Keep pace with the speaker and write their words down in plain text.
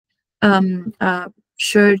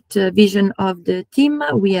Short vision of the team.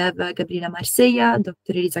 We have Gabriela Marsella,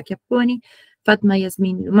 Dr. Elisa Chiapponi, Fatma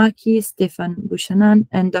Yasmin Lumaki, Stefan Bushanan,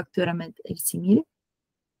 and Dr. Ahmed El-Simiri.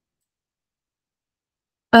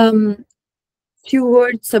 Few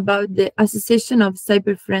words about the Association of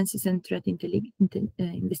Cyber Forensics and Threat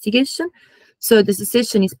Investigation. So the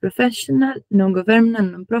association is professional, non-governmental,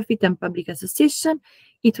 non-profit, and public association.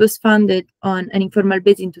 It was founded on an informal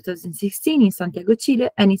basis in 2016 in Santiago, Chile,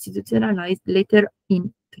 and institutionalized later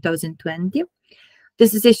in 2020. The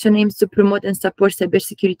association aims to promote and support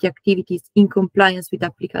cybersecurity activities in compliance with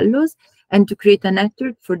applicable laws and to create a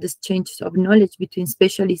network for the exchange of knowledge between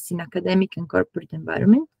specialists in academic and corporate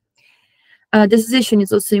environment. The association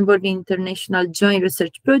is also involved in international joint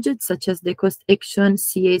research projects such as the Cost Action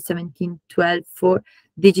CA 1712 for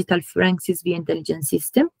digital forensics via intelligence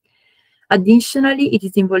system. Additionally, it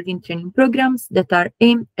is involved in training programs that are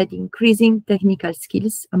aimed at increasing technical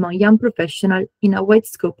skills among young professionals in a wide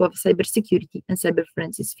scope of cybersecurity and cyber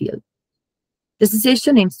forensics field. The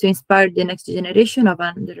association aims to inspire the next generation of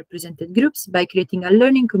underrepresented groups by creating a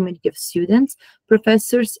learning community of students,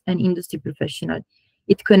 professors, and industry professionals.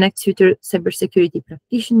 It connects future cybersecurity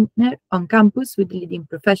practitioners on campus with leading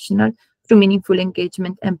professionals through meaningful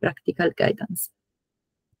engagement and practical guidance.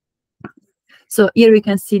 So here we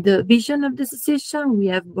can see the vision of the association. We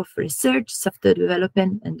have both research, software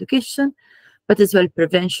development, and education, but as well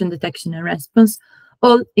prevention, detection, and response,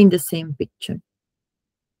 all in the same picture.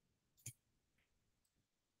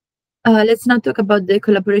 Let's now talk about the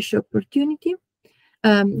collaboration opportunity.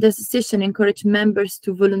 The association encourages members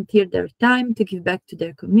to volunteer their time to give back to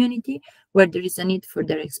their community where there is a need for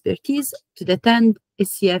their expertise. To that end,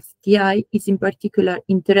 ACFTI is in particular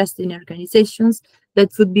interested in organizations that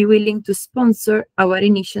would be willing to sponsor our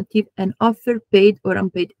initiative and offer paid or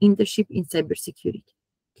unpaid internship in cybersecurity.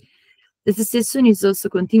 The association is also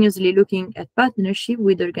continuously looking at partnership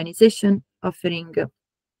with organizations offering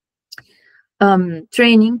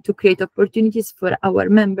training to create opportunities for our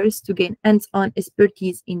members to gain hands-on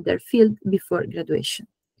expertise in their field before graduation.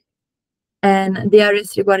 And the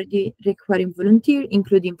areas requiring volunteer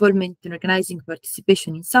include involvement in organizing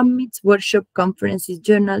participation in summits, workshops, conferences,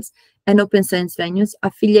 journals, and open science venues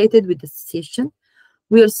affiliated with the association.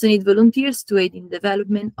 We also need volunteers to aid in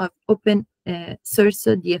development of open source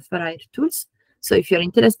DFIR tools. So if you're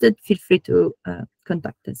interested, feel free to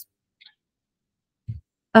contact us.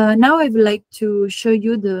 Now I would like to show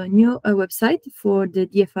you the new website for the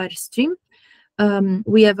DFIR stream.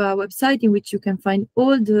 We have a website in which you can find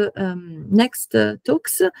all the next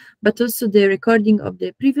talks, but also the recording of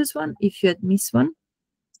the previous one if you had missed one.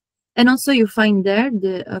 And also you find there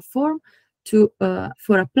the form to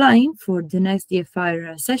for applying for the next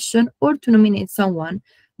DFIR session or to nominate someone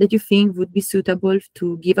that you think would be suitable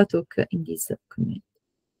to give a talk in this community.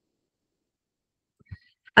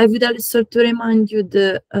 I would also to remind you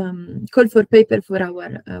the call for paper for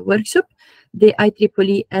our workshop, the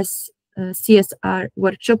IEEE CSR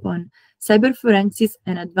workshop on cyber forensics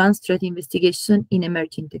and advanced threat investigation in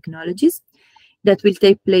emerging technologies. That will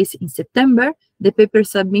take place in September. The paper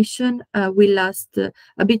submission will last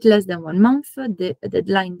a bit less than 1 month. The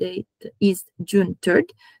deadline date is June 3rd.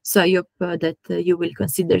 So I hope that you will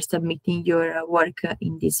consider submitting your work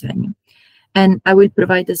in this venue. And I will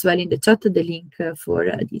provide as well in the chat the link for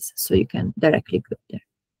this, so you can directly go there.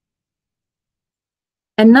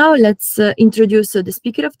 And now let's introduce the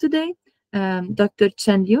speaker of today, Dr.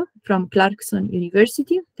 Chen Liu from Clarkson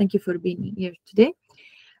University. Thank you for being here today.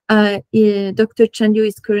 Dr. Chen Liu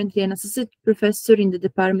is currently an associate professor in the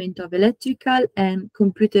Department of Electrical and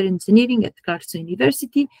Computer Engineering at Clarkson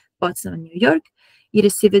University, Potsdam, New York. He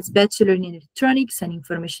received his bachelor in electronics and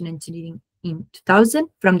information engineering in 2000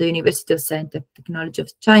 from the University of Science and Technology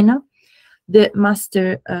of China, the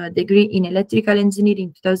master degree in electrical engineering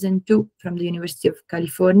in 2002 from the University of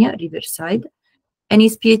California, Riverside, and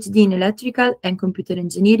his PhD in electrical and computer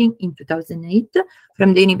engineering in 2008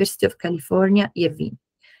 from the University of California, Irvine.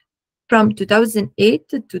 From 2008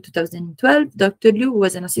 to 2012, Dr. Liu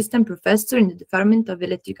was an assistant professor in the Department of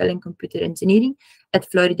Electrical and Computer Engineering at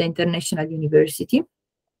Florida International University.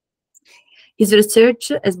 His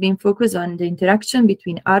research has been focused on the interaction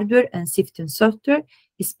between hardware and safety and software,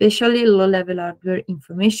 especially low-level hardware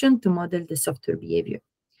information to model the software behavior.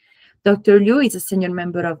 Dr. Liu is a senior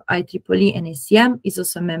member of IEEE and ACM, is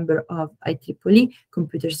also a member of IEEE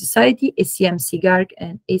Computer Society, ACM SIGARC,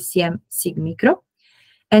 and ACM SIGMicro.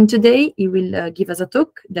 And today he will give us a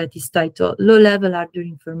talk that is titled Low-Level Hardware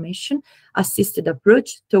Information Assisted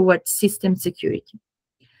Approach Towards System Security.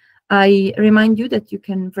 I remind you that you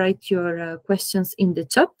can write your questions in the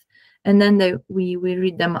chat, and then we will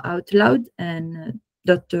read them out loud and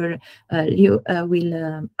Dr. Liu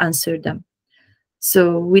will answer them.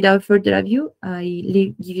 So without further ado, I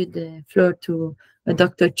give you the floor to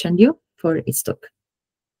Dr. Chen Liu for his talk.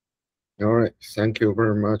 All right. Thank you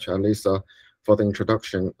very much, Alisa, for the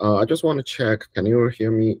introduction. I just want to check, can you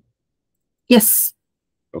hear me? Yes.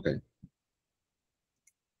 Okay.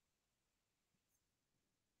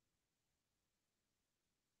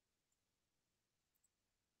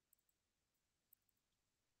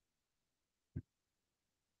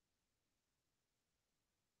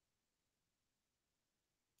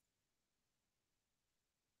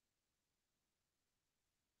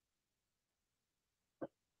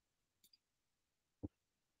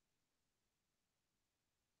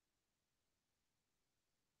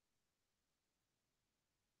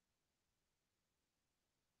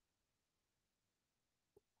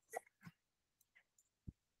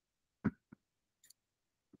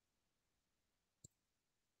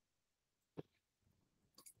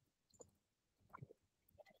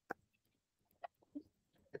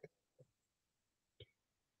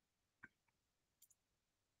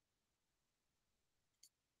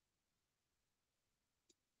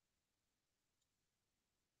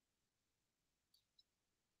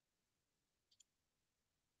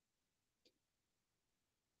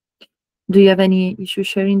 Do you have any issue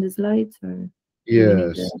sharing the slides, or do you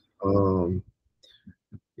need Yes.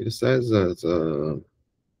 It says that,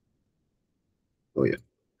 oh yeah.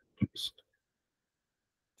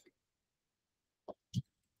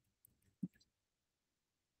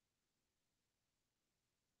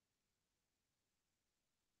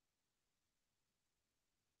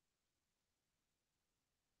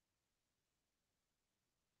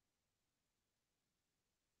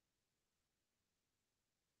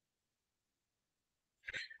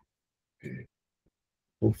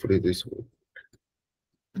 Hopefully this will.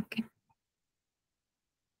 Okay.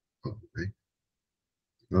 Okay.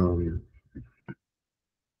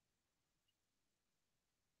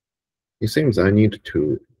 It seems I need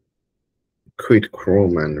to quit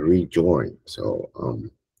Chrome and rejoin. So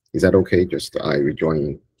is that okay? Just I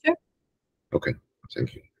rejoin. Sure. Okay.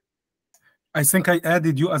 Thank you. I think I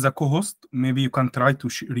added you as a co-host. Maybe you can try to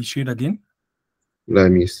reshare again.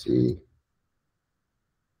 Let me see.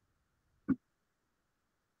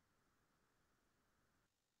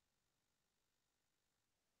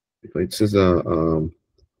 It says Google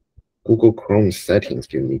Chrome settings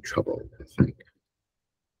give me trouble, I think.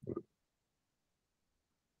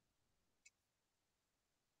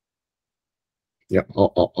 Yeah,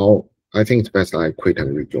 I think it's best I quit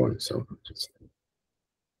and rejoin. So just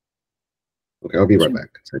okay, I'll be right back.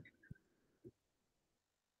 Thank you.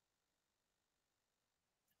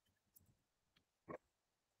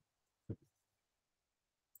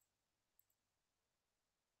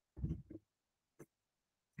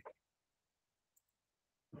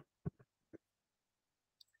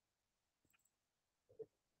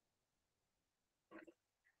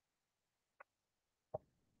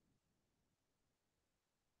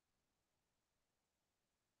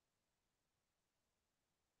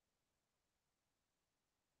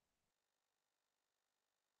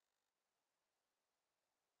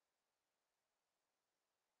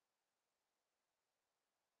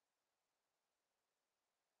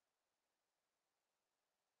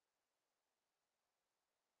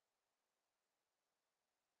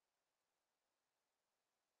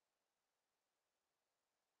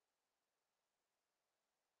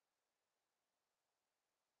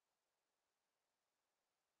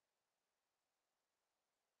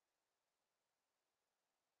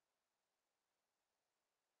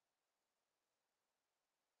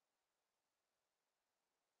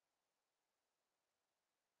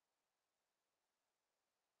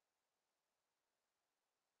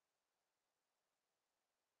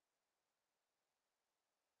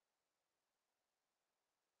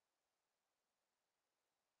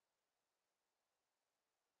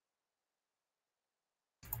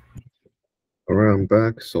 All right, I'm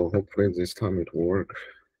back. So hopefully this time it will work.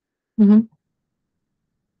 Mm-hmm.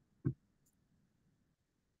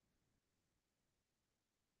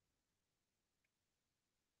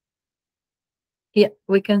 Yeah,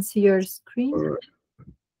 we can see your screen. All right.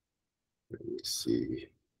 Let me see.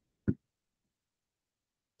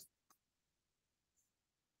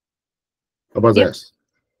 How about this?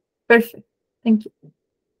 Perfect. Thank you.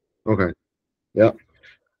 Okay. Yeah.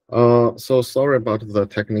 So sorry about the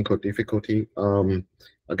technical difficulty.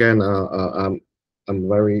 Again, I'm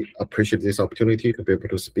very appreciate this opportunity to be able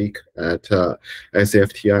to speak at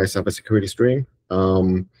SAFTI cybersecurity stream.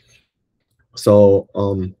 A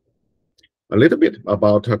little bit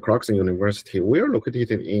about Clarkson University. We are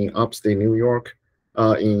located in upstate New York.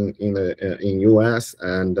 in US,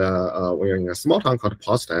 and we're in a small town called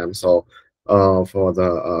Potsdam. So for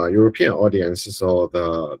the European audience, so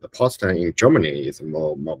the Potsdam in Germany is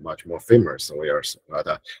much more famous. So we are,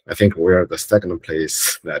 I think we are the second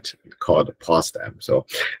place that called Potsdam. So,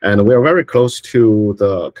 and we are very close to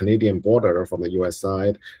the Canadian border from the US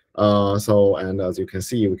side. And as you can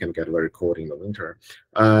see, we can get very cold in the winter.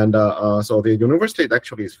 And so the university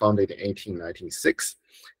actually is founded in 1896,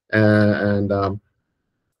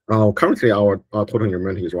 currently our total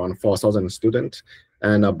enrollment is around 4,000 students,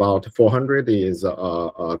 and about 400 is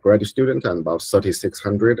graduate student, and about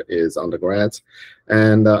 3,600 is undergrads.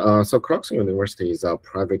 And so Clarkson University is a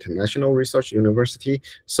private national research university,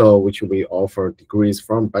 so which we offer degrees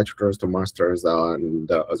from bachelor's to master's,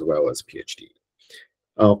 and as well as PhD.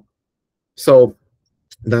 So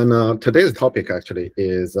then today's topic actually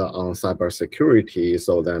is on cybersecurity.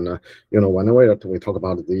 So then, whenever we talk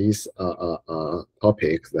about these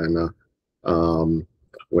topics, then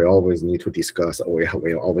we always need to discuss, we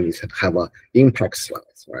always have an impact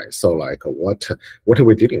slides, right? So like what are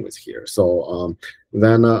we dealing with here? So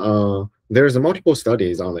then there's multiple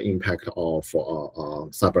studies on the impact of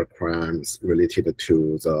cyber crimes related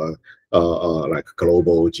to the like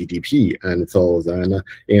global GDP. And so then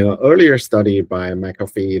in an earlier study by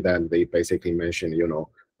McAfee, then they basically mentioned,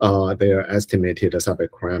 their estimated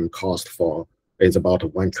cybercrime cost is about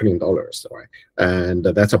 $1 trillion, right? And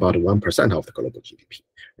that's about 1% of the global GDP,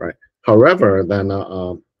 right? However,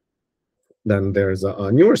 then there's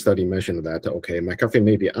a newer study mentioned that, okay, McAfee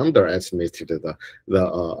maybe underestimated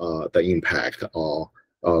the impact or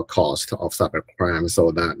cost of cybercrime.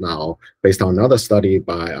 So that now, based on another study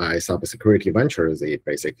by Cybersecurity Ventures, it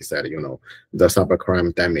basically said, the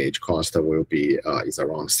cybercrime damage cost will be is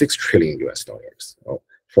around $6 trillion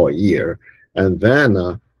for a year. And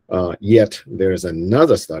then yet there's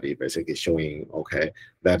another study basically showing, okay,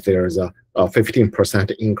 that there's a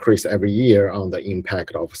 15% increase every year on the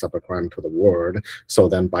impact of cybercrime to the world. So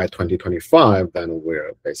then by 2025, then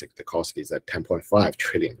we're basically the cost is at $10.5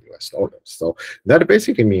 trillion. So that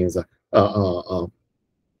basically means the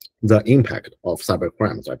impact of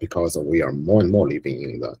cybercrimes, right? Because we are more and more living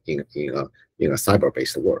in a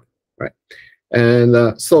cyber-based world, right?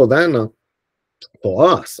 And so then for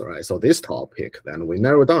us, right, so this topic, then we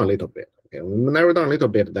narrow down a little bit. Okay, we narrow down a little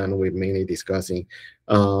bit, then we're mainly discussing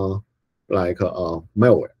malware.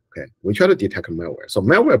 Okay, we try to detect malware. So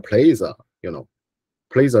malware plays a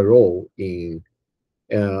role in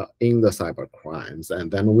the cyber crimes, and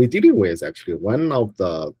then we're dealing with actually one of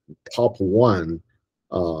the top one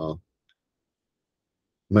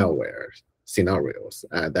malware scenarios.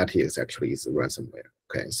 That is actually ransomware.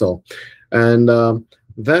 Okay, so and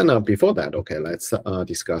then before that, okay, let's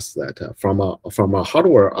discuss that from a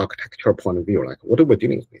hardware architecture point of view, like what are we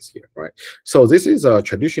dealing with here, right? So this is a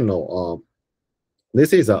traditional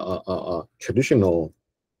traditional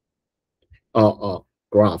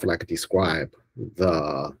graph, like describe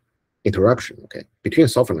the interaction, okay, between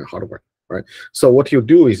software and hardware, right? So what you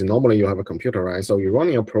do is normally you have a computer, right? So you're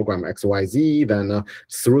running a program XYZ, then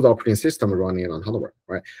through the operating system running it on hardware,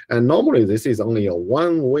 right? And normally this is only a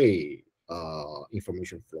one-way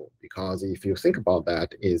information flow, because if you think about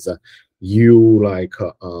that, is you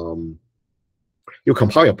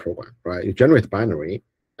compile your program, right? You generate binary,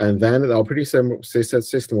 and then the operating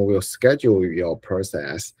system will schedule your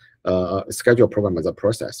process, schedule program as a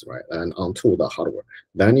process, right? And onto the hardware,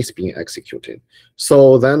 then it's being executed.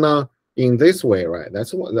 So then in this way, right?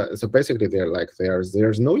 So basically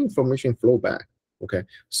there's no information flow back. Okay,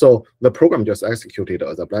 so the program just executed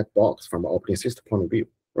as a black box from an operating system point of view,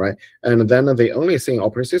 right? And then the only thing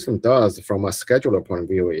operating system does from a scheduler point of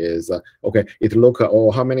view is, okay, it look at,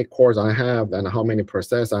 oh, how many cores I have, then how many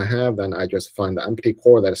process I have, then I just find the empty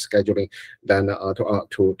core that is scheduling, then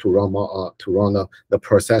to run the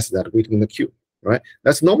process that waiting in the queue, right?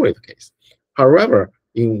 That's normally the case. However,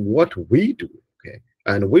 in what we do, okay,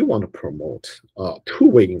 and we want to promote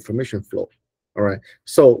two-way information flow, all right?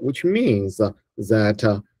 So which means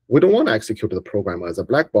that we don't want to execute the program as a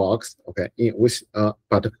black box, okay?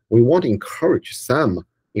 But we want to encourage some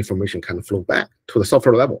information can flow back to the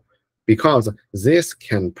software level, because this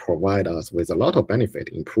can provide us with a lot of benefit,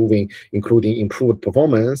 including improved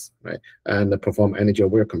performance, right? And perform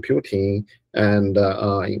energy-aware computing and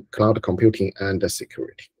cloud computing and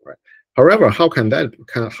security, right? However, how can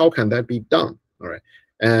that be done? All right,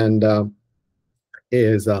 and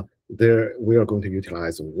we are going to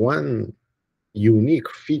utilize one unique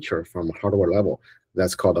feature from hardware level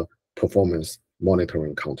that's called a performance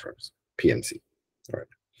monitoring counters, PMC. All right.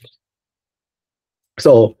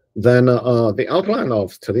 So then the outline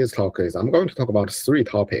of today's talk is I'm going to talk about three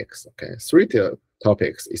topics. Okay,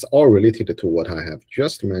 topics is all related to what I have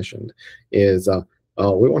just mentioned. Is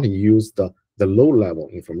we want to use the low-level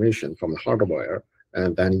information from the hardware,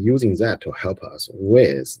 and then using that to help us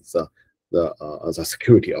with the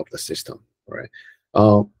security of the system, right?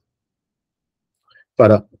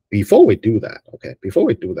 But before we do that,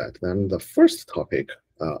 then the first topic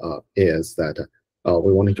is that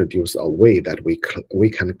we want to introduce a way that we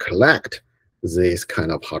can collect this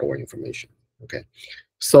kind of hardware information. Okay,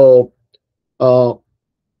 so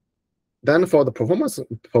then for the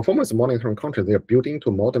performance monitoring counter, they are built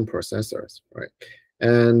into modern processors, right?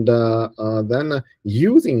 And then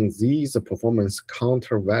using these performance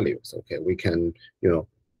counter values, okay, we can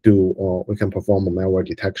we can perform malware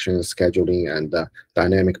detection, scheduling, and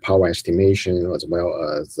dynamic power estimation, as well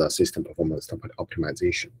as system performance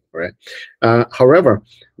optimization, right? However,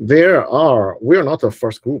 we are not the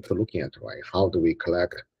first group to looking at, right? How do we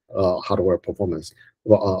collect hardware performance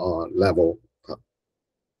level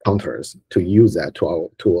counters to use that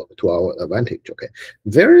to our advantage. Okay,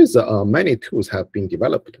 there is many tools have been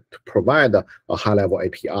developed to provide high-level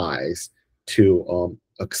APIs to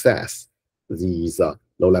access these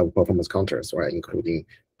low-level performance counters, right? Including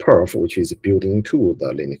perf, which is built into the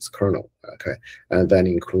Linux kernel. Okay, and then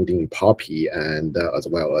including Poppy and as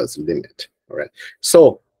well as Limit. All right.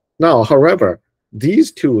 So now, however,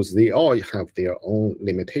 these tools, they all have their own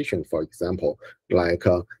limitation. For example, like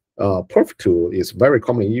perf tool is very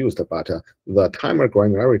commonly used, but the timer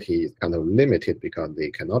granularity is kind of limited because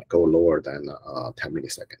they cannot go lower than 10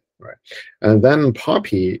 milliseconds, right? And then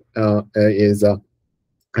Poppy is,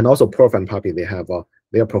 and also perf and Poppy, they have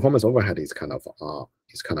their performance overhead is kind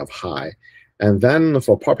of high. And then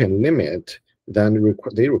for Poppy and Limit, then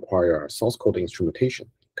they require source code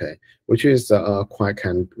instrumentation, okay, which is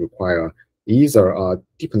can require either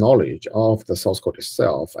deep knowledge of the source code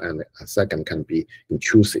itself, and second can be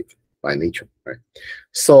intrusive by nature, right?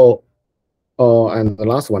 So, and the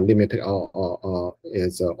last one, Limit,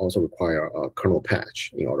 is also require a kernel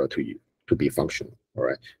patch in order to be functional, all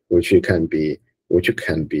right? Which can be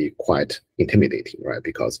quite intimidating, right?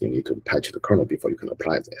 Because you need to patch the kernel before you can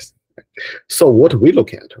apply this. Right? So what we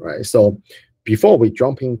look at, right? So before we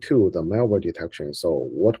jump into the malware detection, so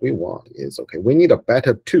what we want is, okay, we need a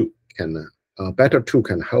better tool. A better tool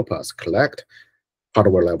can help us collect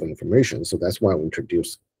hardware level information. So that's why we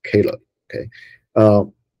introduce Caleb. Okay,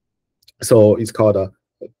 so it's called a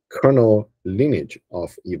kernel lineage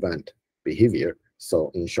of event behavior.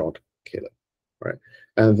 So in short, Caleb, right?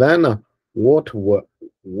 And then what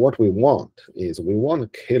we want is we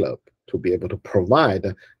want Caleb to be able to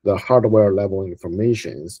provide the hardware level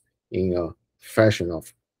informations in a fashion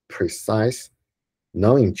of precise,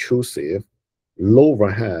 non-intrusive, low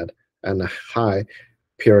overhead, and high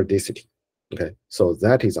periodicity. Okay, so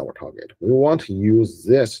that is our target. We want to use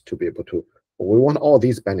this to be able to, we want all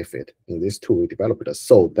these benefits in this tool we developed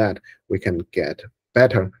so that we can get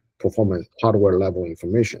better performance hardware level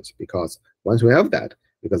information. Because once we have that,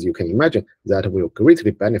 because you can imagine that will greatly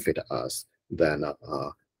benefit us than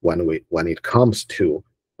when it comes to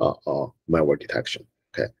malware detection.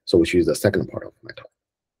 Okay, so which is the second part of my talk.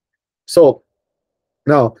 So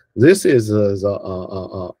now this is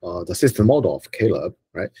the system model of Caleb,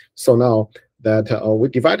 right? So now that we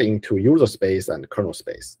divide into user space and kernel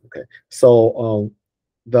space. Okay, so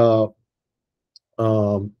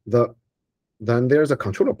then there's a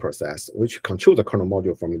controller process which controls the kernel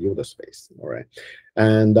module from the user space. All right,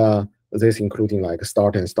 and this including like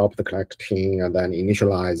start and stop the collecting, and then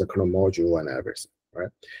initialize the kernel module and everything. Right,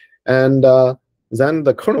 and then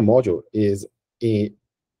the kernel module is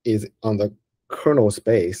on the kernel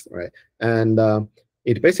space, right? And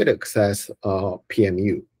it basically access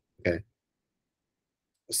PMU. Okay,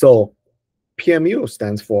 so PMU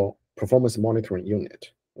stands for Performance Monitoring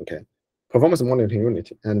Unit. Okay, Performance Monitoring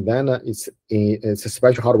Unit, and then it's a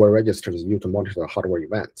special hardware register used to monitor hardware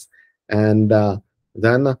events, and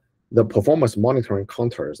then the performance monitoring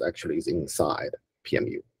counters actually is inside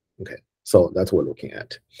PMU. Okay, so that's what we're looking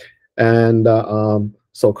at, and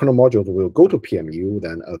so kernel modules will go to PMU,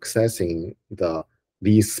 then accessing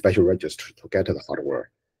these special registers to get the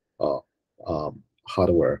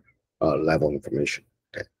hardware level information.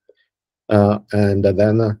 Okay, and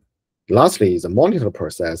then lastly, the monitor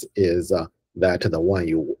process is that the one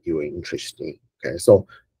you're interested in. Okay, so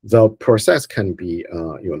the process can be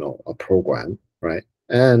a program, right?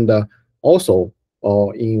 And also,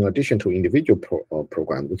 in addition to individual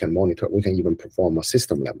program, we can even perform a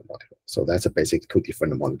system level monitoring. So that's a basic two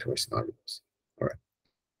different monitoring scenarios. All right.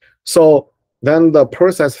 So then the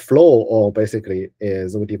process flow, or basically,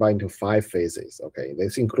 is we divide into 5 phases. Okay,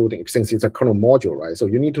 this including, since it's a kernel module, right? So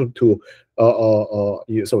you need you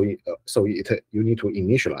need to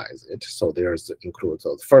initialize it. So there's include,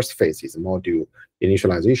 so the first phase is module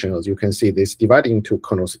initialization. As you can see, this divided into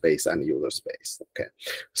kernel space and user space. Okay,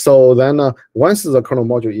 so then once the kernel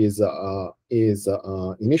module is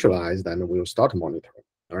initialized, then we'll start monitoring.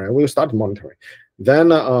 All right, we'll start monitoring.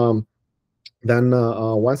 Then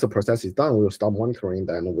once the process is done, we'll stop monitoring.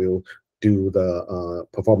 Then we'll do the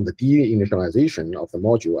perform the de-initialization of the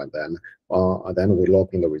module, and then we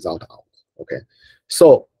log in the result out. Okay,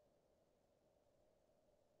 so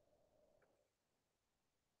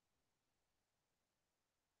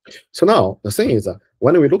now the thing is,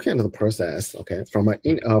 when we look at the process, okay, from a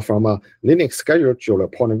Linux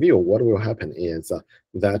scheduler point of view, what will happen is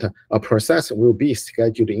that a process will be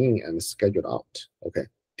scheduled in and scheduled out. Okay,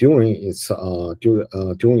 during its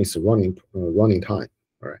running time.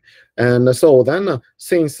 All right, and so then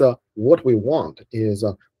since what we want is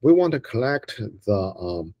we want to collect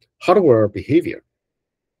the hardware behavior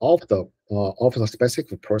of the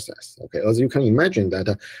specific process. Okay, as you can imagine,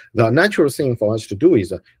 that the natural thing for us to do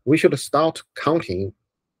is we should start counting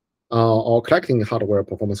or collecting hardware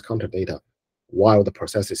performance counter data while the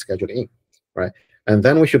process is scheduled in, right? And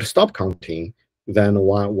then we should stop counting then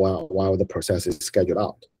while the process is scheduled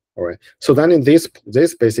out. All right. So then in this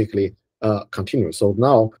basically continues. So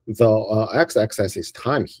now the x-axis is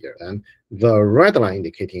time here, and the red line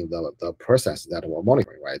indicating the process that we're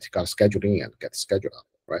monitoring, right? Got scheduled in and get scheduled out,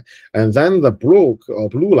 right? And then the blue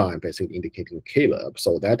line basically indicating Caleb.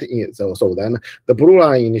 So that is so then the blue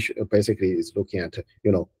line basically is looking at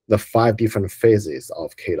the 5 different phases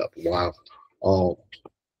of Caleb while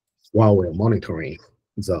we're monitoring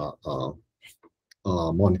the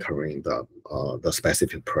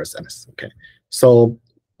specific process. Okay, so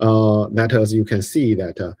that, as you can see,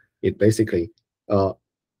 that it basically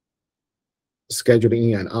scheduled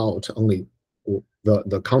in and out only.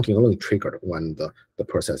 The counting only triggered when the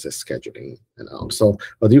process is scheduled in and out. So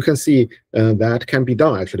as you can see, that can be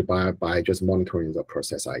done actually by just monitoring the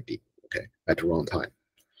process ID, okay, at runtime.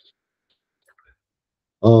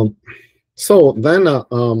 So then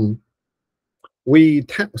we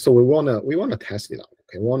wanna test it out.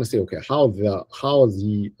 Okay, we want to see, okay, how the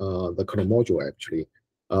kernel module actually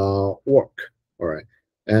work. All right,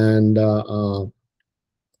 and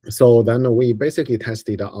so then we basically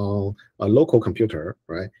tested on a local computer,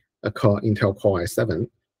 right, called Intel Core i7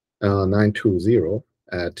 920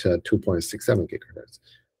 at 2.67 gigahertz,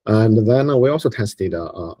 and then we also tested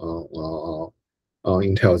Intel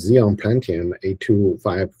Xeon Pentium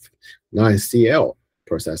 8259CL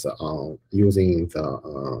processor using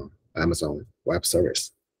the Amazon Web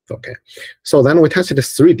Service. Okay, so then we tested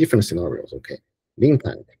 3 different scenarios. Okay,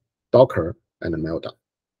 Leanpack, Docker, and Meltdown.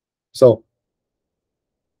 So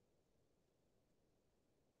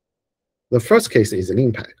the first case is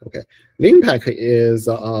Leanpack. Okay, Leanpack is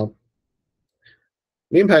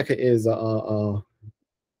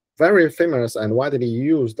very famous and widely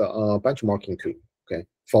used benchmarking tool. Okay,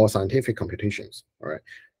 for scientific computations. All right,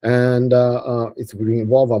 and it's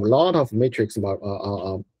involved a lot of matrix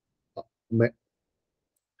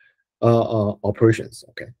operations.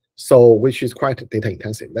 Okay, so which is quite data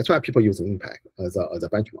intensive. That's why people use Leanpack as a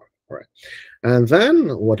benchmark. All right, and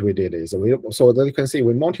then what we did is so that you can see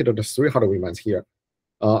we mounted the 3 hardware events here: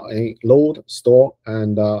 a load, store,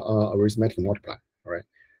 and arithmetic multiply. All right,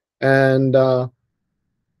 and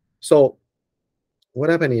so what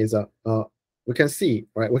happened is we can see,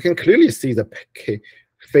 right? We can clearly see the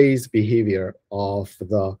phase behavior of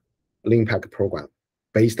the Leanpack program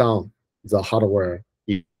based on the hardware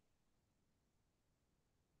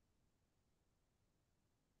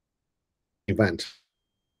event.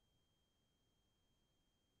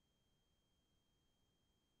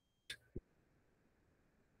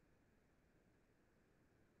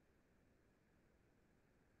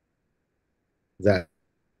 That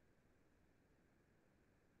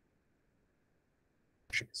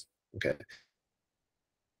okay.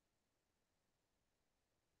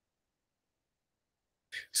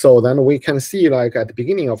 So then we can see, like at the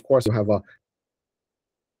beginning, of course, you have a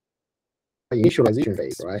initialization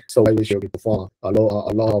phase, right? So we should perform a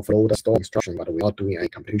lot of load store instruction, but we're not doing any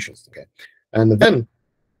computations. Okay, and then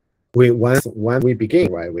when we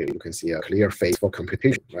begin, right, you can see a clear phase for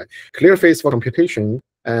computation, right? Clear phase for computation,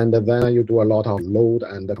 and then you do a lot of load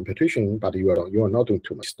and computation, but you are not doing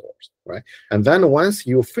too much stores, right? And then once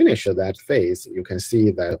you finish that phase, you can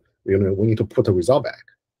see that we need to put the result back,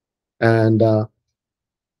 and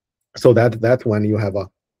so that's when you have a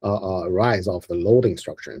rise of the load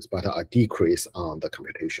instructions, but a decrease on the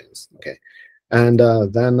computations. Okay, And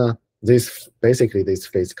then this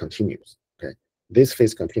phase continues. Okay, this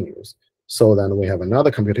phase continues. So then we have another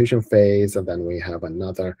computation phase, and then we have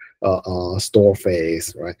another store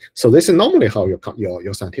phase, right? So this is normally how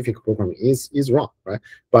your scientific program is run, right?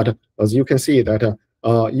 But as you can see that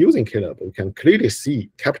using KLab, we can clearly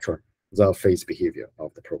capture the phase behavior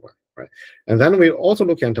of the program, right? And then we also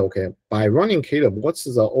look at, okay, by running KLab, what's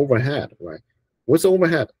the overhead, right? What's the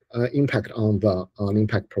overhead impact on the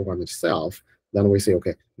impact program itself? Then we say,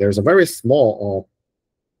 okay, there's a very small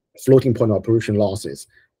floating point operation losses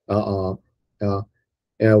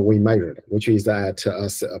we measured, which is at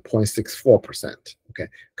 0.64%. Okay,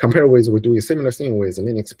 compared with we do a similar thing with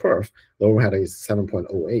Linux perf, the overhead is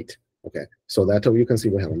 7.08. Okay, so that you can see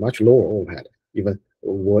we have a much lower overhead, even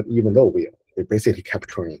though we're basically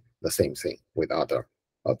capturing the same thing with other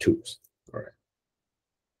tools. All right.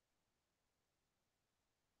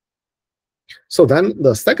 So then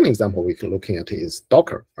the second example we can look at is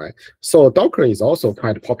Docker, right? So Docker is also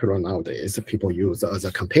quite popular nowadays. People use as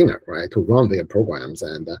a container, right, to run their programs.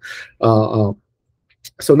 And so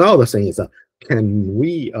now the thing is, can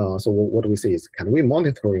we? So what we say is, can we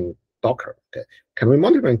monitoring Docker? Okay, can we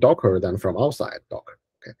monitoring Docker then from outside Docker?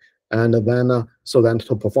 Okay, and then so then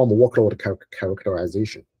to perform workload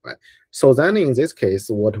characterization, right? So then in this case,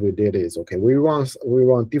 what we did is, okay, we run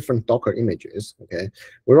different Docker images. Okay,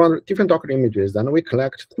 we run different Docker images, then we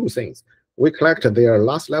collect two things. We collect their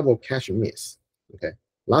last level cache miss. Okay,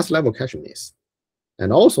 last level cache miss,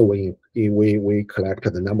 and also we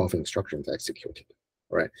collect the number of instructions executed.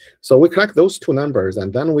 Right. So we collect those two numbers,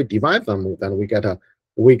 and then we divide them. Then we get a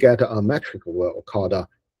metric called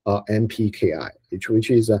MPKI,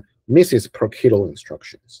 which is misses per kilo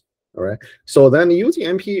instructions. All right. So then using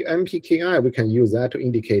MPKI, we can use that to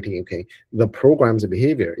indicate, okay, the program's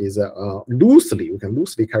behavior is we can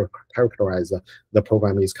loosely characterize the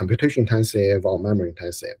program is computation intensive or memory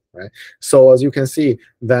intensive, right? So as you can see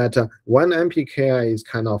that when MPKI is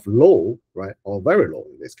kind of low, right, or very low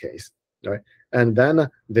in this case, right, and then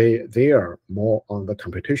they are more on the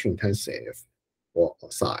computation intensive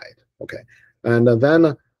side, okay, and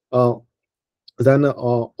then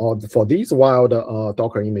for these wild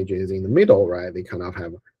Docker images in the middle, right, they kind of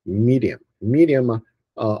have medium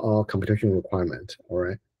computation requirement, all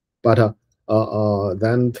right. But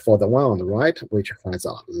then for the one on the right, which has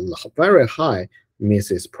a very high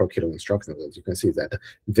misses per kilo instructions, as you can see that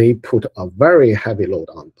they put a very heavy load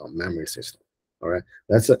on the memory system. All right,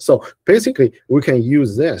 that's it. So basically we can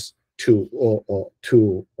use this to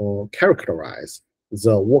characterize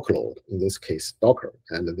the workload, in this case Docker,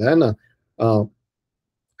 and then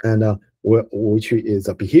which is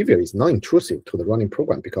a behavior is non-intrusive to the running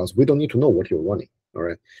program, because we don't need to know what you're running. All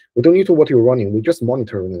right, we don't need to know what you're running. We just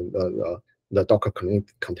monitor the Docker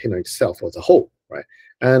container itself as a whole, right?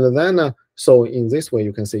 And then so in this way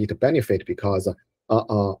you can see it benefit because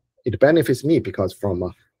it benefits me because from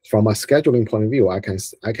a scheduling point of view, I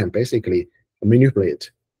can basically manipulate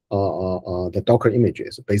the Docker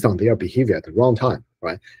images based on their behavior at the runtime,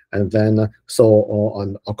 right? And then so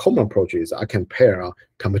on a common approach is I can pair a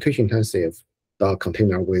computation intensive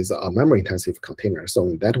container with a memory intensive container. So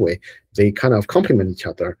in that way, they kind of complement each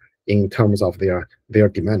other in terms of their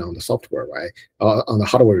demand on the software, right? On the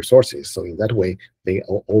hardware resources. So in that way,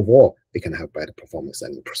 overall they can have better performance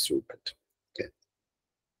and throughput. Okay.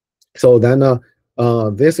 So then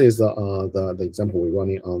this is the example we're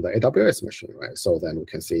running on the AWS machine, right? So then we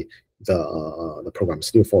can see the program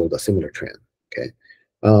still follow the similar trend. Okay,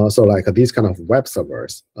 so like these kind of web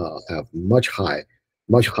servers have much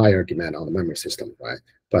higher demand on the memory system, right?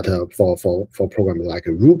 But for programs like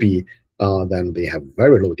Ruby, then they have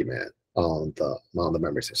very low demand on the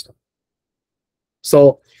memory system.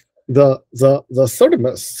 So the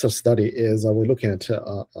third study is we're looking at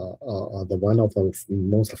the one of the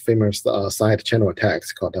most famous side channel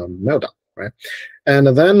attacks called meltdown, right? And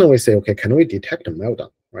then we say, okay, can we detect a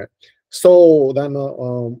meltdown, right? So then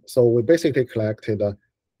so we basically collected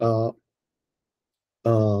the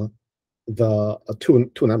two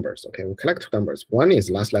numbers. Okay, we collect two numbers. One is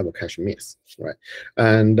last level cache miss, right?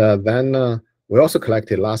 And then we also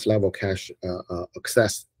collected last level cache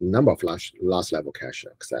access, number of last level cache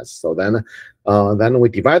access. So then we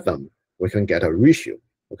divide them. We can get a ratio.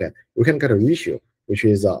 Okay, we can get a ratio which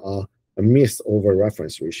is a miss over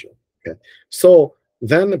reference ratio. Okay, so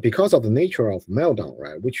then because of the nature of meltdown,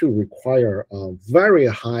 right, which will require very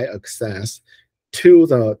high access to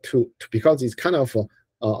because it's kind of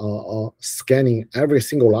scanning every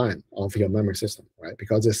single line of your memory system, right?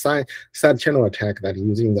 Because the side channel attack that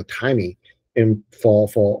using the timing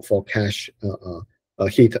for cache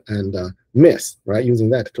hit and miss, right? Using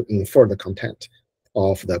that to infer the content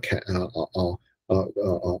of the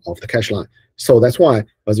cache line. So that's why,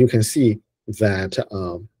 as you can see, that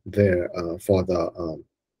there for the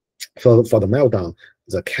meltdown,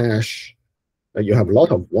 the cache you have a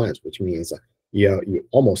lot of ones, which means you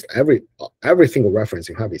almost every single reference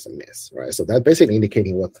you have is a miss, right? So that basically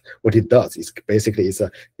indicating what it does is basically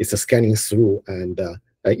it's a scanning through and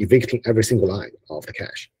evicting every single line of the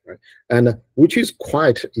cache, right? And which is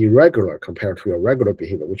quite irregular compared to your regular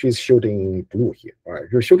behavior, which is shooting blue here, right?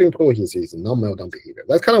 Your shooting blue here is non-meltdown behavior.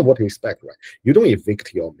 That's kind of what you expect, right? You don't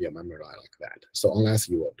evict your memory line like that. So unless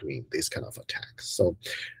you are doing this kind of attacks. So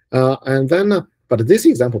and then but this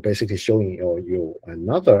example basically showing you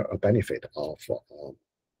another benefit of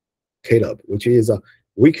Caleb, which is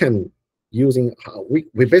we can using we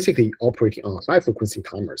basically operating on high frequency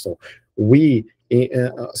timer. So we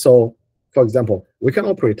so for example, we can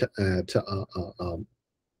operate at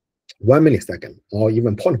 1 millisecond or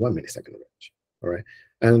even 0.1 millisecond range. All right,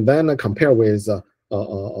 and then compare with a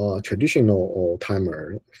traditional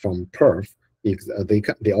timer from perf.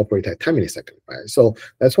 They operate at 10 milliseconds, right? So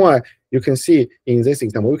that's why you can see in this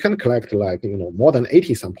example, we can collect like more than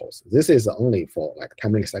 80 samples. This is only for like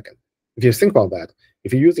 10 milliseconds. If you think about that,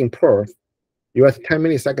 if you're using perf, you have 10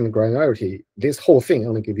 millisecond granularity. This whole thing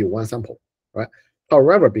only give you one sample, right?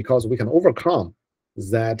 However, because we can overcome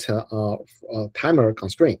that timer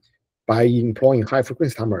constraint by employing high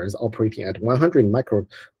frequency timers operating at 100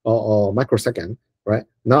 microsecond, right?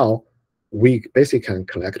 Now we basically can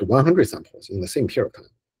collect 100 samples in the same period of time.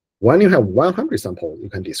 When you have 100 samples, you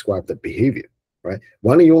can describe the behavior, right?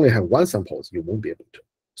 When you only have one sample, you won't be able to.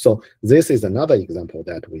 So this is another example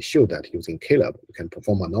that we show that using Caleb, you can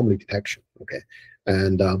perform anomaly detection, okay?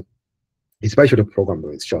 And especially program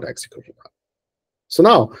with short execution time. So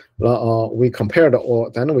now we compared,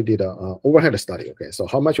 then we did an overhead study, okay? So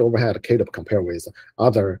how much overhead Caleb compare with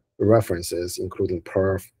other references, including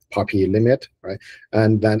perf, PUPI limit, right?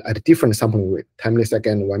 And then at different sampling rate, 10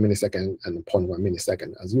 millisecond, 1 millisecond, and 0.1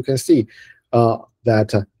 millisecond. As you can see,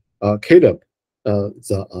 that Caleb,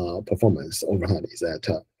 the performance overhead is at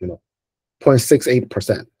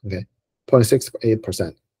 0.68%, okay?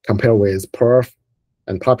 0.68% compared with perf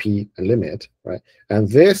and PUPI and limit, right? And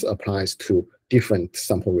this applies to different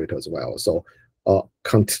sample rate as well. So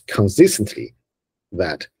consistently,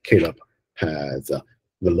 that Caleb has the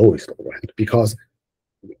lowest overhead, because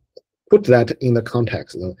put that in the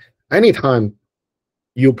context. Anytime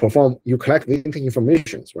you collect these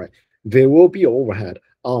information, right? There will be overhead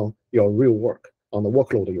on your real work, on the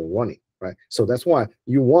workload you're running, right? So that's why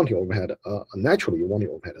you want your overhead, naturally you want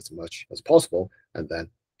your overhead as much as possible, and then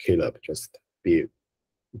Caleb just be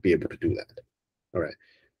able to do that. All right.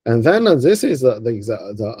 And then this is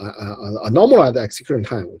the normalized execution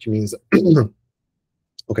time, which means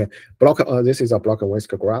okay, this is a block and whisk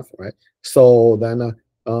graph, right? So then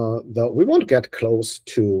we want to get close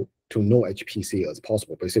to no HPC as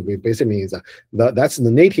possible. Basically means that's the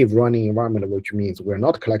native running environment, which means we're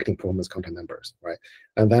not collecting performance counter numbers, right?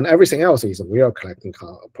 And then everything else is we are collecting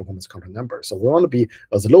performance counter numbers. So we want to be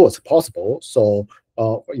as low as possible. So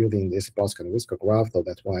using this block and whisk graph, so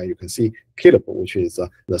that's why you can see Caleb, which is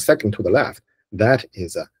the second to the left, that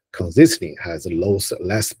is consistently has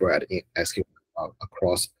less spread in execution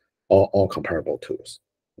across all comparable tools.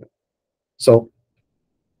 So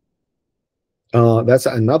that's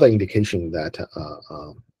another indication that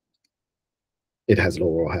it has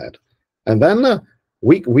low overhead. And then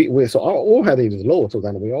so our overhead is low. So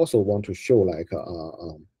then we also want to show like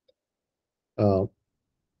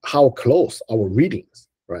how close our readings,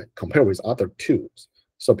 right, compare with other tools.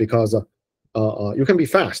 So because you can be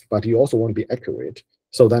fast, but you also want to be accurate.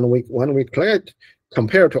 So then when we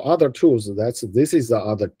compare to other tools, this is the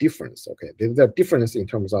other difference. Okay, there's a difference in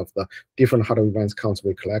terms of the different hardware events counts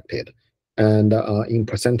we collected, and in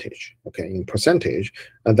percentage. Okay, in percentage,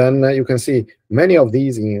 and then you can see many of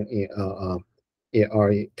these are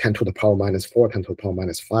 10 to the power minus 4, 10 to the power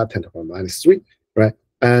minus 5, 10 to the power minus 3, right?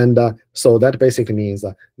 And so that basically means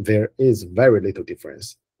there is very little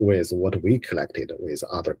difference with what we collected with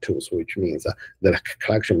other tools, which means the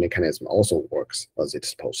collection mechanism also works as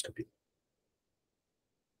it's supposed to be.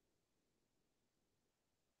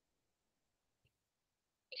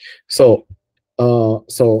 So,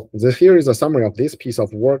 here is a summary of this piece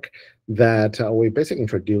of work that we basically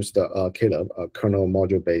introduced Caleb, a kernel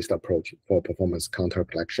module-based approach for performance counter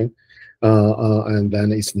collection, and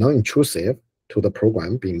then it's non-intrusive to the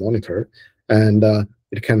program being monitored, and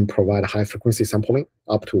it can provide high-frequency sampling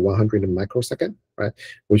up to 100 microsecond, right,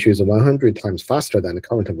 which is 100 times faster than the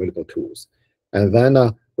current available tools, and then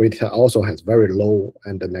it also has very low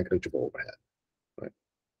and negligible overhead, right?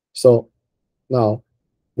 So now,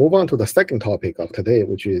 move on to the second topic of today,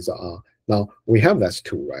 which is now we have that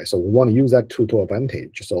tool, right? So we want to use that tool to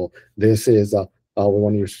advantage. So this is we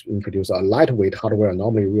want to introduce a lightweight hardware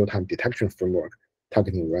anomaly real-time detection framework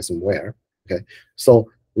targeting ransomware. Okay, so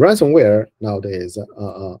ransomware nowadays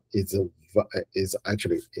is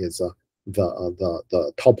actually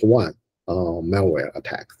the top one malware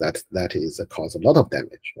attack that is cause a lot of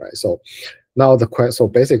damage, right? So now the question, so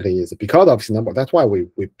basically is because of this number, that's why we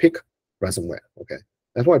pick ransomware. Okay,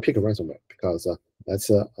 that's why I pick ransomware, because that's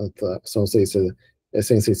so since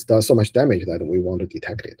it does so much damage that we want to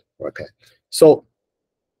detect it. Okay, so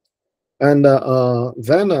and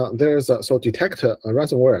then there's so detect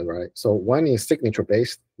ransomware, right? So one is signature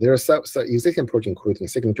based. There are existing approach including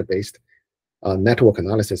signature based, network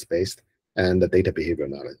analysis based, and the data behavior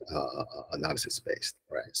analysis based,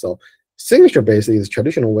 right? So signature based is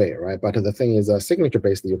traditional way, right? But the thing is, signature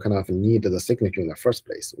based, you kind of need the signature in the first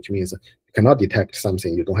place, which means you cannot detect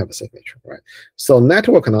something you don't have a signature, right? So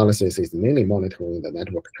network analysis is mainly monitoring the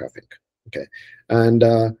network traffic, okay? And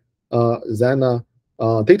then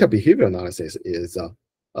data behavior analysis is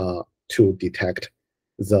to detect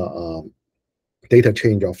the data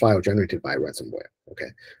change or file generated by ransomware.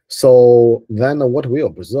 Okay, so then what we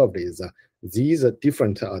observed is these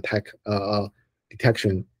different attack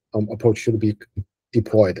detection approach should be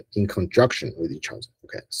deployed in conjunction with each other.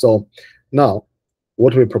 Okay, so now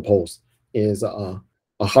what we propose is a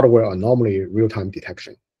hardware anomaly real-time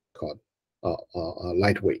detection called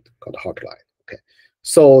lightweight, called HardLight. Okay,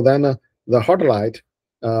 so then the HardLight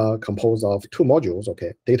composed of two modules.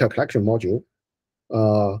 Okay, data collection module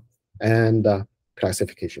and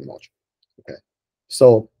classification module. Okay,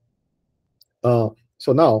 so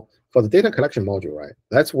so now for the data collection module, right?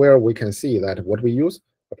 That's where we can see that what we use,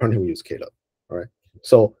 apparently we use Klub. All right.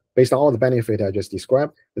 So based on all the benefit I just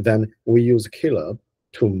described, then we use Klub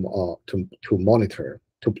to monitor,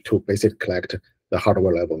 to basically collect the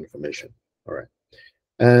hardware level information. All right.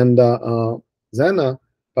 And then,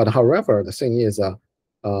 but however, the thing is,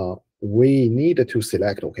 we need to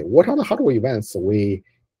select. Okay, what are the hardware events we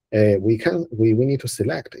need to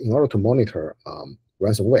select in order to monitor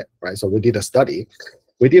ransomware, right? So we did a study.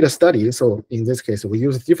 So in this case, we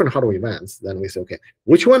use different hardware events. Then we say, okay,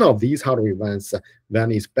 which one of these hardware events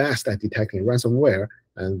then is best at detecting ransomware?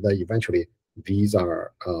 And eventually, these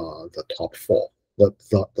are the top four.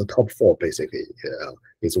 The top four basically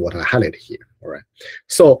is what I highlighted here. All right.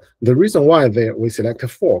 So the reason why we selected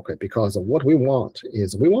four, okay, because what we want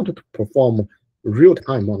is we want to perform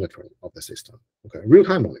real-time monitoring of the system. Okay,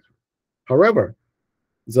 real-time monitoring. However,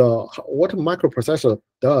 what microprocessor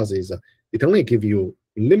does is it only gives you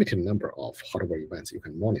limited number of hardware events you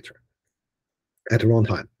can monitor at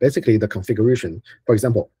runtime. Basically, the configuration, for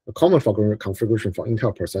example, the common configuration for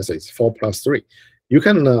Intel processor is 4+3. You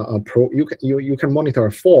can you can monitor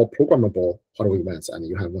 4 programmable hardware events, and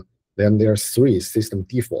you have then there's 3 system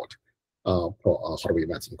default hardware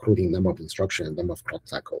events, including number of instructions, number of clock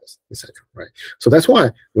cycles, etc. Right. So that's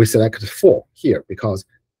why we selected 4 here, because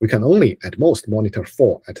we can only at most monitor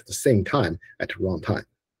 4 at the same time at runtime.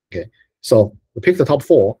 Okay. So we pick the top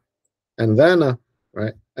 4, and then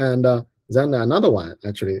right, and then another one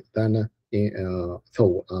actually. Then in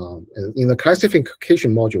the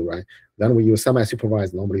classification module, right? Then we use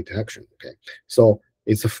semi-supervised anomaly detection. Okay, so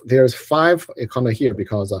there's 5 kind of here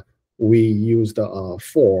because we used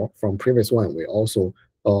 4 from previous one. We also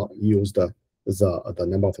used the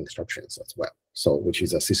number of instructions as well. So which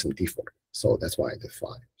is a system default. So that's why I did 5.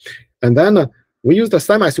 And then we use the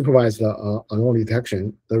semi-supervised anomaly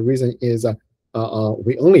detection. The reason is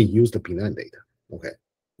we only use the benign data. Okay,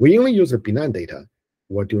 we only use the benign data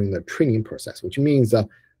while doing the training process, which means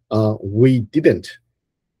we didn't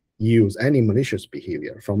use any malicious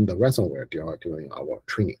behavior from the ransomware during our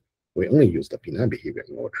training. We only use the benign behavior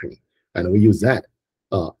in our training, and we use that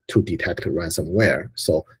to detect ransomware.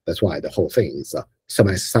 So that's why the whole thing is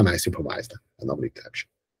semi-supervised anomaly detection.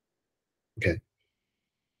 Okay.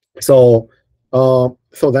 So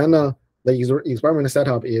then the experiment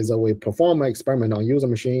setup is we perform an experiment on user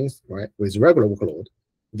machines, right, with regular workload.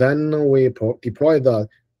 Then we deploy the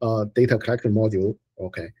data collection module,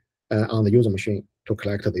 okay, on the user machine to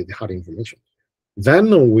collect the hard information.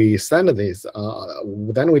 Then we send this.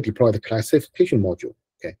 Then we deploy the classification module,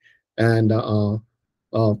 okay, and on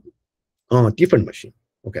a different machine,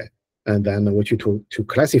 okay, and then we choose to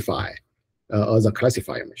classify as a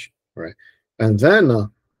classifier machine, right, and then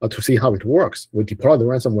to see how it works, we deploy the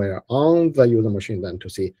ransomware on the user machine then to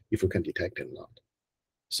see if we can detect it or not.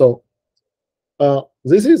 So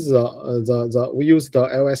this is we use the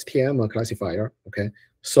LSTM classifier. Okay,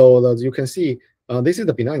 so you can see this is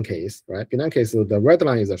the benign case, right? Benign case, the red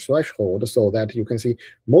line is a threshold, so that you can see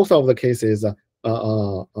most of the cases,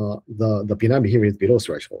 the benign behavior is below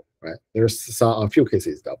threshold, right? There's a few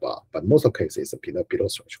cases above, but most of the cases below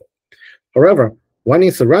threshold. However, when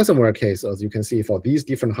it's a ransomware case, as you can see for these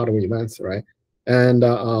different hardware events, right? And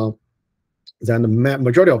then the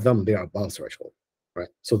majority of them, they are above threshold, right?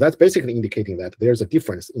 So that's basically indicating that there's a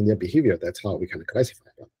difference in their behavior. That's how we can classify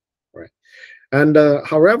them, right? And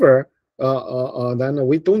however, then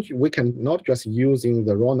we cannot just using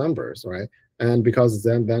the raw numbers, right? And because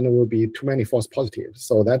then there will be too many false positives.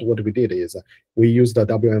 So that what we did is we used the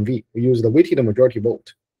WMV. We used the weighted majority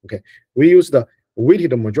vote. Okay, we used the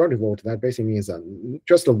weighted majority vote. That basically means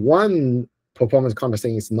just one performance counter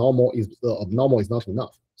saying it's normal is abnormal is not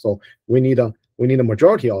enough. So we need a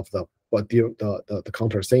majority of the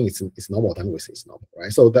counter saying it's normal, then we say it's normal,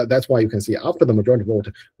 right? So that's why you can see after the majority vote,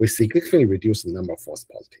 we significantly reduce the number of false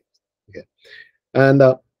positives. Okay, and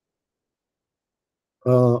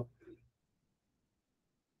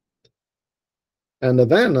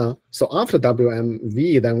then so after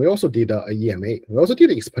WMV, then we also did a EMA. We also did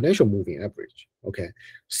exponential moving average. Okay,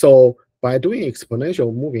 so by doing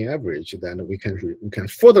exponential moving average, then we can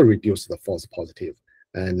further reduce the false positive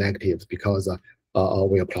and negatives because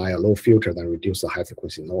we apply a low filter, then reduce the high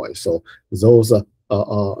frequency noise. So those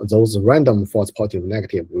random false positive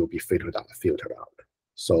negative will be filtered out.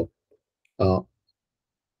 So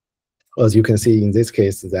as you can see in this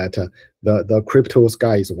case, that the crypto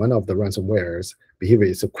sky is one of the ransomware's behavior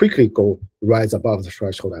is to quickly rise above the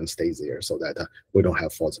threshold and stays there, so that we don't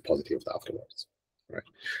have false positives afterwards. Right.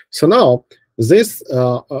 So now this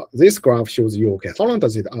this graph shows you, okay, how long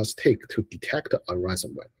does it take to detect a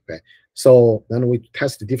ransomware? Okay, so then we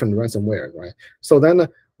test different ransomware, right? So then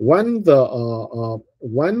when the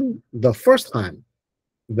first time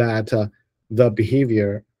that the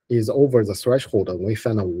behavior is over the threshold, and we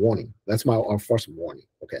send a warning. That's our first warning.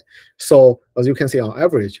 Okay, so as you can see, on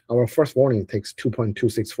average, our first warning takes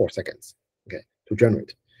 2.264 seconds. Okay, to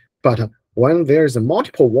generate. But when there's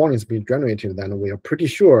multiple warnings being generated, then we are pretty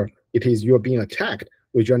sure it is you're being attacked.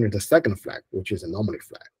 We generate the second flag, which is anomaly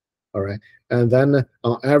flag. All right, and then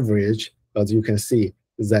on average, as you can see,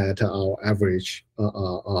 that our average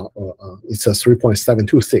it's a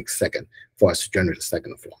 3.726 second for us to generate the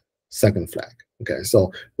second flag. Okay,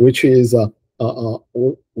 so which is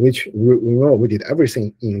which we did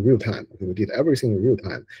everything in real time. We did everything in real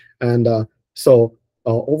time, and so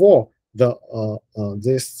overall,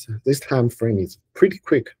 this time frame is pretty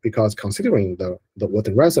quick, because considering what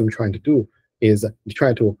the ransom trying to do is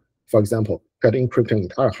try to, for example, try to encrypt an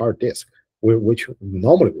entire hard disk, which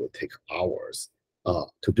normally would take hours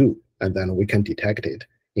to do, and then we can detect it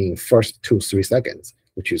in first 2-3 seconds,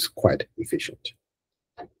 which is quite efficient.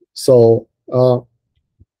 So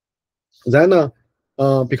then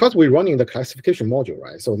because we're running the classification module,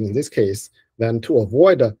 right? So in this case, then to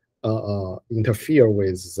avoid interfere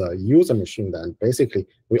with user machine, then basically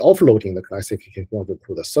we offloading the classification module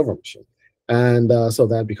to the server machine, and so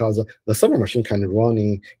that because the server machine can be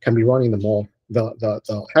running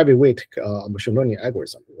the heavyweight machine learning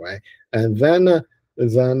algorithm, right? And then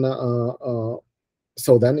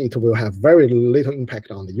so then it will have very little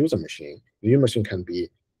impact on the user machine. The user machine can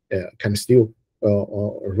still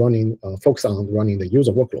focus on running the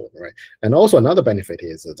user workload, right? And also another benefit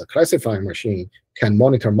is the classifier machine can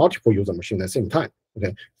monitor multiple user machines at the same time,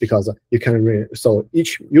 okay? Because you can so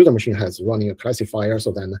each user machine has running a classifier,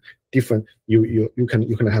 so then different you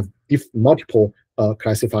can have multiple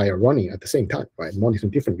classifier running at the same time, right? Monitoring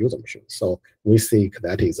different user machines. So we think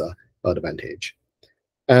that is an advantage.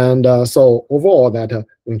 And so overall, that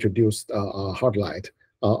we introduced hard light.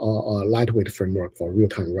 A lightweight framework for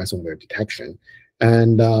real-time ransomware detection,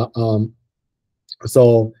 and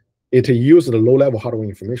so it uses the low-level hardware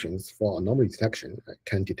information for anomaly detection. It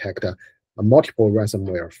can detect multiple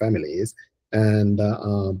ransomware families, and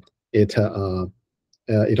it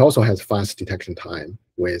also has fast detection time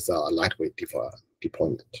with lightweight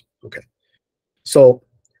deployment. Okay, so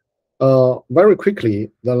very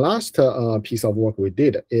quickly, the last piece of work we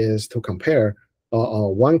did is to compare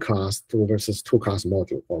one class versus two class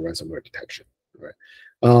module for ransomware detection. Right.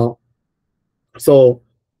 So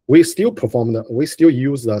we still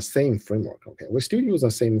use the same framework. Okay, we still use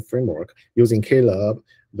the same framework using KLab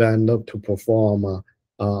then to perform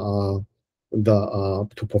the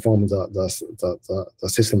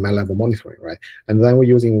system level monitoring, right? And then we're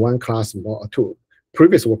using one class tool.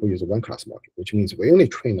 Previous work we use one class module, which means we only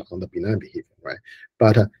train on the benign behavior, right?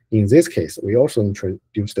 But in this case, we also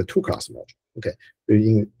introduced the two class module. Okay,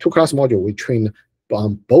 in two class module, we train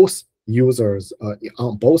on both users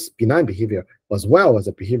on both benign behavior as well as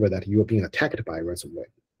the behavior that you're being attacked by ransomware.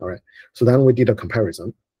 All right. So then we did a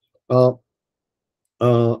comparison. So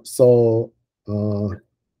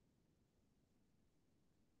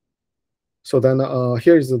then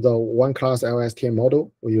here is the one class LSTM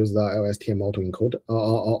model. We use the LSTM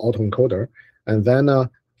autoencoder, and then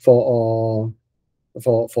for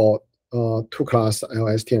two class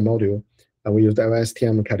LSTM module, we use the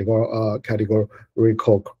LSTM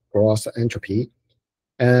categorical cross entropy,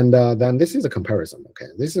 and then this is a comparison. Okay,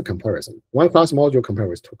 this is a comparison. One class module compared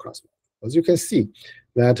with two class module. As you can see,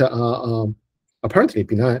 that apparently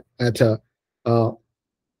benign at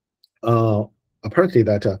apparently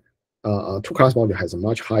that two class module has a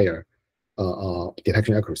much higher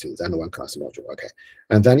detection accuracy than the one class module. Okay,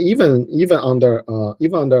 and then even under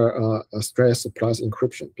stress plus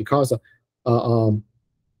encryption, because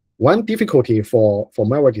one difficulty for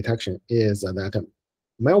malware detection is that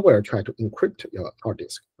malware try to encrypt your hard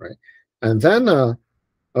disk, right? And then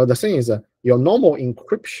the thing is your normal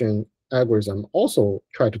encryption algorithm also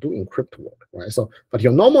try to do encrypt work, right? So, but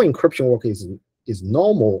your normal encryption work is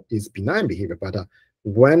benign behavior, but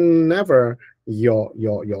whenever your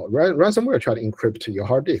ransomware try to encrypt your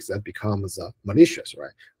hard disk, that becomes malicious,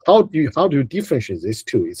 right? How do you differentiate these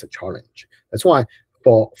two? It's a challenge. That's why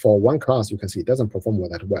for one class, you can see it doesn't perform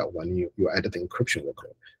that well when you add the encryption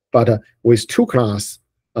workload. But with two class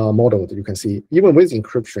model, you can see even with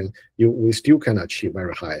encryption, we still can achieve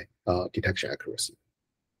very high detection accuracy.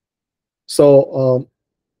 So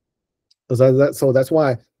so that's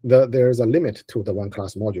why there's a limit to the one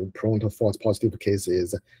class module, prone to false positive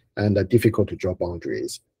cases and difficult to draw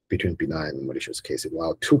boundaries between benign and malicious cases,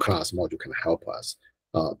 while two class module can help us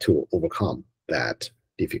to overcome that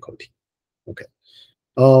difficulty. Okay.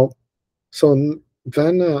 So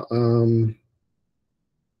then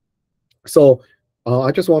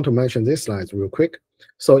I just want to mention these slides real quick.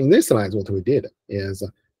 So in these slides, what we did is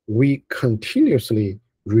we continuously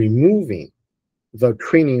removing the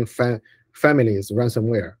training families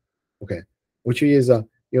ransomware, okay, which is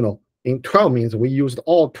in 12 means we used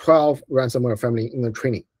all 12 ransomware family in the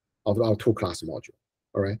training of our two class module.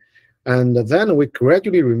 All right, and then we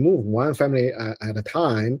gradually remove one family at a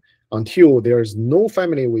time until there's no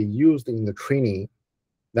family we used in the training.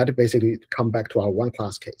 That basically come back to our one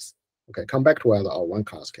class case. Okay, come back to our one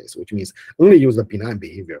class case, which means only use the benign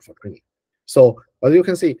behavior for training. So as you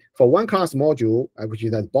can see, for one class module, which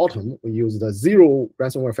is at the bottom, we use the 0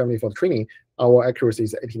 ransomware family for training. Our accuracy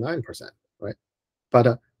is 89%, right?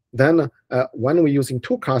 But then when we're using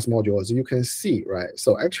two class modules, you can see, right?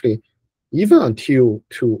 So actually, even until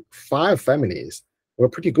to 5 families, we're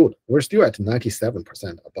pretty good. We're still at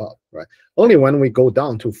 97% above, right? Only when we go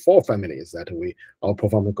down to 4 families that our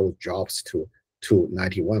performance goes drops to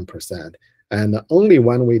 91%, and only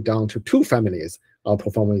when we down to 2 families, our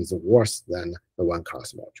performance is worse than the one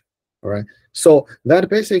class module. All right. So that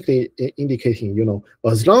basically indicating,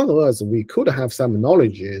 as long as we could have some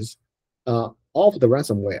knowledges of the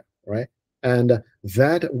ransomware, right, and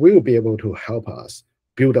that will be able to help us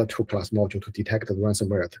build a 2-class module to detect the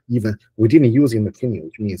ransomware even we didn't use in the training,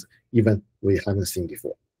 which means even we haven't seen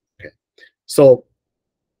before. Okay. So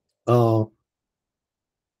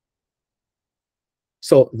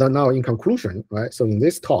then now in conclusion, right? So in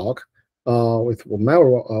this talk, with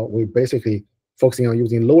malware, we basically focusing on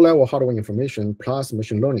using low-level hardware information plus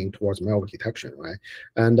machine learning towards malware detection, right?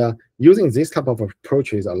 And using this type of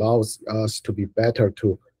approaches allows us to be better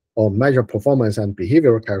to measure performance and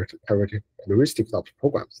behavioral characteristics of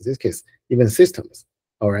programs. In this case, even systems.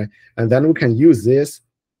 All right, and then we can use this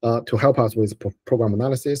to help us with program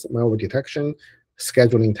analysis, malware detection,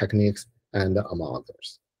 scheduling techniques, and among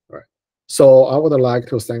others. So I would like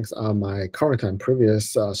to thank my current and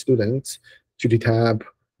previous students, Judy Tab,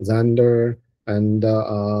 Xander, and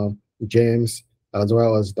James, as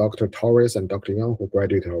well as Dr. Torres and Dr. Young, who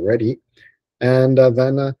graduated already. And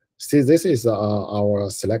then see, this is our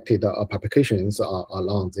selected publications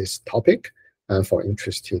along this topic for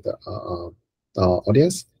interested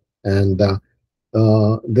audience. And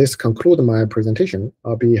this concludes my presentation.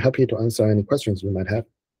 I'll be happy to answer any questions you might have.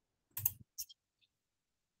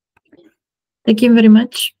 Thank you very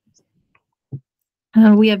much.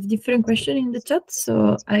 We have different questions in the chat,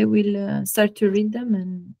 so I will start to read them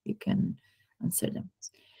and you can answer them.